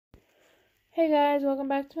Hey guys, welcome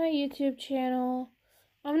back to my YouTube channel.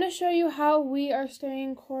 I'm going to show you how we are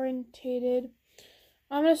staying quarantined.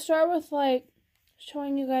 I'm going to start with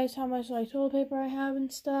showing you guys how much toilet paper I have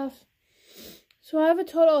and stuff. So I have a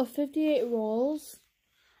total of 58 rolls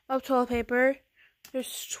of toilet paper.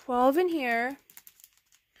 There's 12 in here.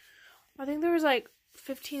 I think there was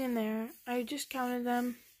 15 in there. I just counted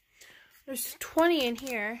them. There's 20 in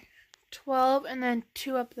here. 12 and then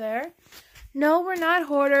 2 up there. No, we're not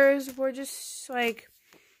hoarders. We're just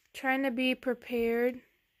trying to be prepared.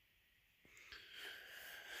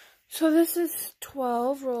 So this is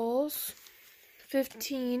 12 rolls,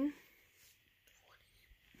 15.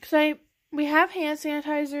 We have hand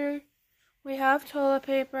sanitizer, we have toilet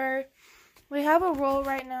paper, we have a roll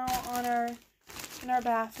right now on in our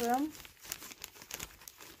bathroom.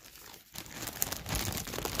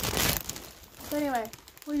 So anyway,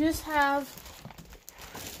 we just have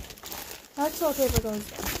that toilet paper goes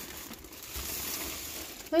there.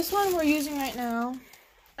 This one we're using right now.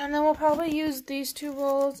 And then we'll probably use these 2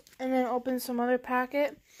 rolls and then open some other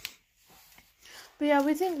packet. But yeah,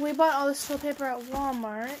 we bought all this toilet paper at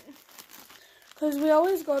Walmart. Because we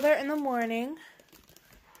always go there in the morning.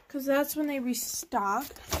 Because that's when they restock.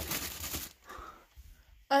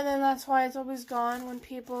 And then that's why it's always gone when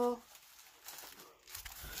people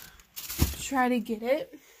try to get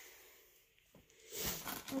it.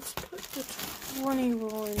 Let's put the 20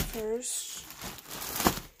 roll in first.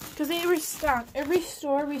 Because they restock. Every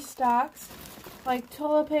store restocks.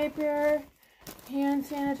 Toilet paper, hand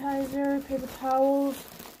sanitizer, paper towels.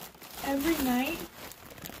 Every night.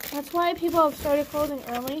 That's why people have started closing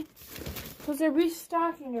early. Because they're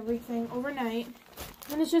restocking everything overnight.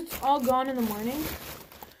 And it's just all gone in the morning.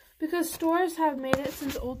 Because stores have made it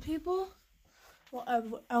since old people,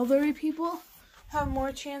 elderly people, have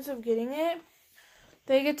more chance of getting it.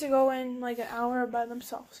 They get to go in an hour by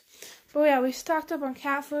themselves. But yeah, we stocked up on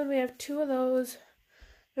cat food. We have 2 of those.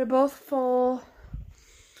 They're both full.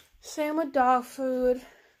 Same with dog food.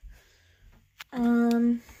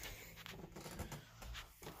 I'm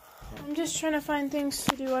just trying to find things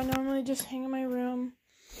to do. I normally just hang in my room.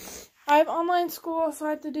 I have online school, so I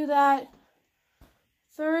have to do that.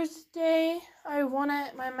 Thursday, I want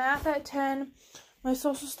my math at 10. My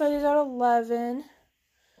social studies at 11.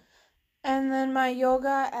 And then my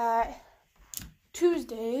yoga at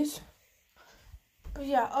Tuesdays. But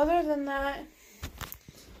yeah, other than that,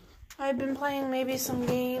 I've been playing maybe some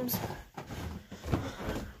games.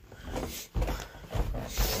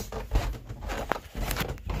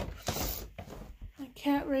 My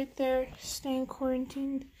cat right there staying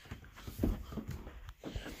quarantined.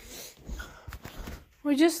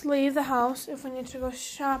 We just leave the house if we need to go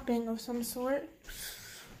shopping of some sort.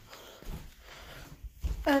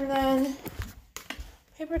 And then,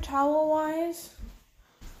 paper towel wise,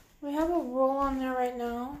 we have a roll on there right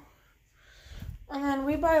now. And then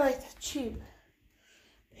we buy the cheap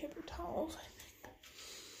paper towels, I think.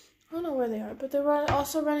 I don't know where they are, but they're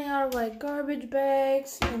also running out of garbage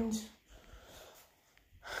bags and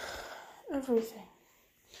everything.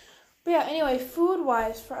 But yeah, anyway, food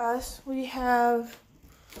wise for us, we're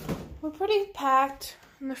pretty packed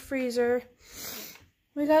in the freezer.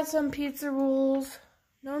 We got some pizza rolls.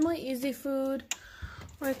 Normally easy food,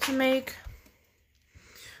 to make,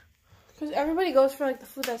 because everybody goes for the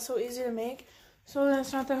food that's so easy to make, so then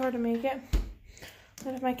it's not that hard to make it.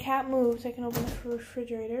 And if my cat moves, I can open the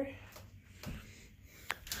refrigerator.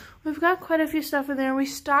 We've got quite a few stuff in there. We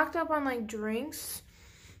stocked up on drinks.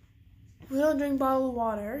 We don't drink bottled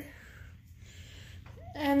water.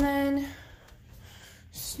 And then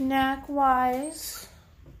snack wise,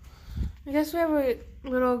 I guess we have a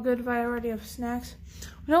little good variety of snacks.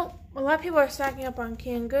 A lot of people are stacking up on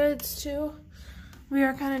canned goods too. We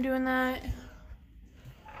are kind of doing that.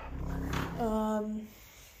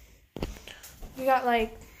 We got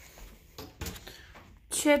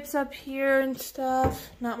chips up here and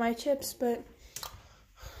stuff. Not my chips, but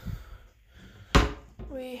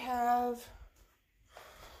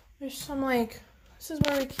there's some this is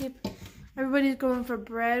where we keep, everybody's going for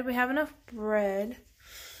bread. We have enough bread.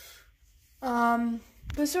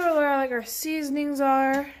 This is where our seasonings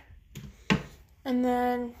are. And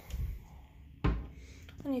then, I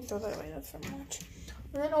need to throw that away, that's not much.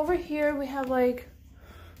 And then over here we have my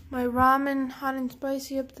ramen hot and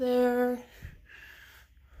spicy up there.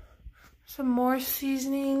 Some more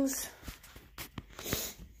seasonings.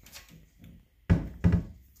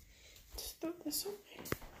 Just throw this away.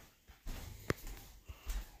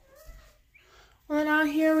 And then out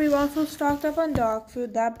here we've also stocked up on dog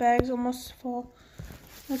food. That bag's almost full.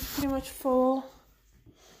 It's pretty much full.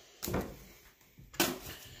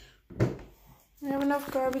 I have enough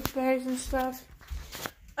garbage bags and stuff.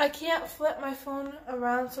 I can't flip my phone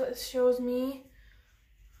around so it shows me,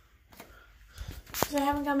 because I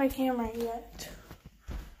haven't got my camera yet.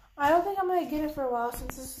 I don't think I'm going to get it for a while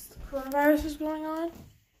since this coronavirus is going on.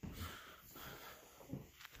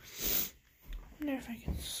 I wonder if I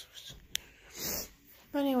can.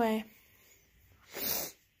 But anyway.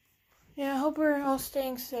 Yeah, I hope we're all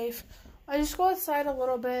staying safe. I just go outside a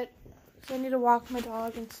little bit because I need to walk my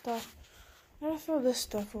dog and stuff. I'm going to throw this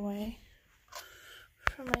stuff away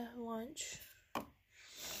for my lunch.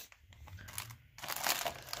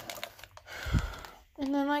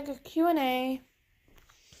 And then like a Q&A.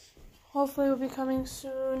 Hopefully will be coming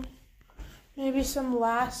soon. Maybe some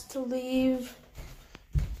last to leave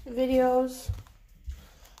videos.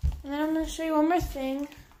 And then I'm going to show you one more thing.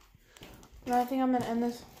 And I think I'm going to end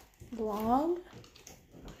this vlog.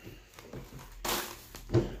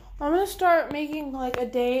 I'm going to start making like a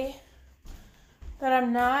day that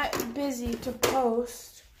I'm not busy to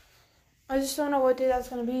post. I just don't know what day that's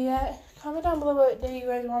going to be yet. Comment down below what day you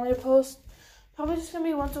guys want me to post. Probably just going to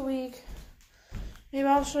be once a week. Maybe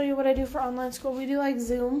I'll show you what I do for online school. We do like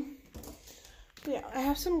Zoom. But yeah, I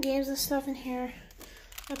have some games and stuff in here.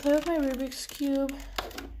 I play with my Rubik's Cube.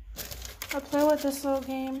 I play with this little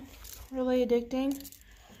game. Really addicting.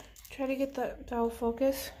 Try to get that will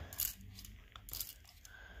focus.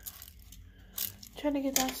 Try to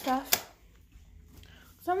get that stuff.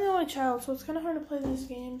 So I'm the only child, so it's kind of hard to play these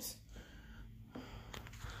games.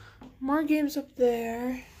 More games up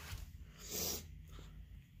there.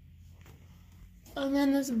 And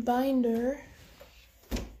then this binder.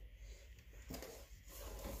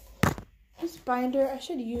 This binder, I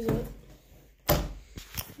should use it.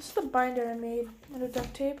 This is the binder I made out of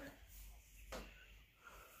duct tape.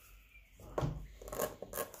 I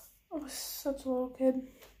was such a little kid.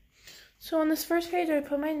 So on this first page, I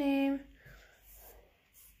put my name.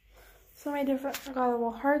 So many different, I got a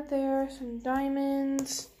little heart there, some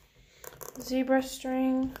diamonds, zebra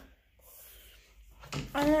string.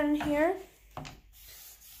 And then here,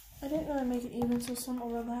 I didn't really make it even, so some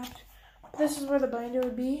overlapped. This is where the binder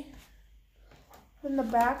would be. In the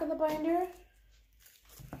back of the binder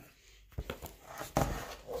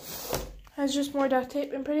has just more duct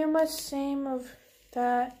tape and pretty much same of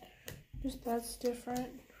that, just that's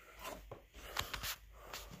different.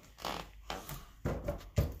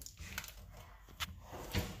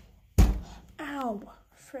 Ow,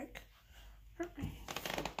 frick.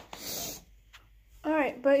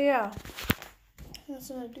 Alright, but yeah, that's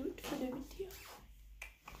gonna do it for the video.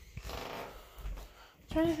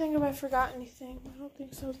 Trying to think if I forgot anything. I don't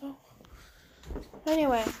think so though.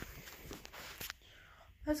 Anyway,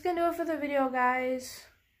 that's gonna do it for the video, guys.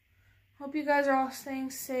 Hope you guys are all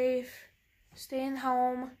staying safe, staying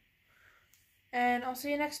home, and I'll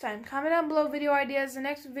see you next time. Comment down below video ideas. The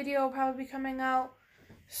next video will probably be coming out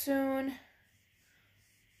soon.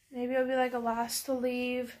 Maybe it'll be like a last to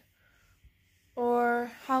leave,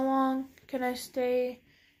 or how long can I stay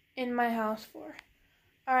in my house for.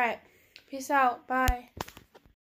 Alright, peace out, bye.